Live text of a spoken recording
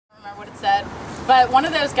it said. But one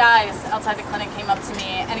of those guys outside the clinic came up to me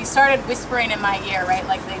and he started whispering in my ear, right,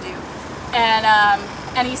 like they do.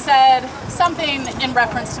 And he said something in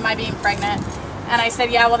reference to my being pregnant. And I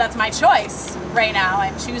said, yeah, well, that's my choice right now.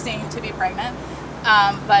 I'm choosing to be pregnant.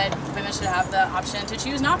 But women should have the option to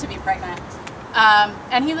choose not to be pregnant.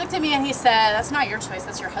 And he looked at me and he said, that's not your choice,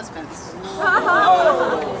 that's your husband's.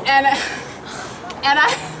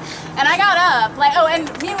 And I got up, like, oh, and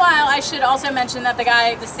meanwhile, I should also mention that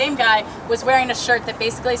the same guy, was wearing a shirt that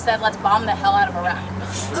basically said, let's bomb the hell out of Iraq,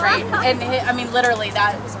 right? And I mean, literally,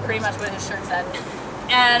 that was pretty much what his shirt said.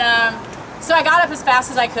 And so I got up as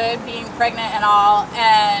fast as I could, being pregnant and all,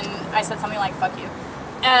 and I said something like, fuck you.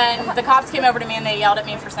 And the cops came over to me and they yelled at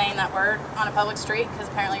me for saying that word on a public street, because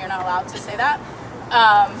apparently you're not allowed to say that.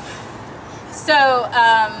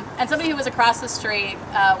 And somebody who was across the street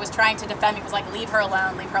was trying to defend me, was like, leave her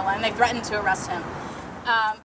alone, leave her alone. And they threatened to arrest him.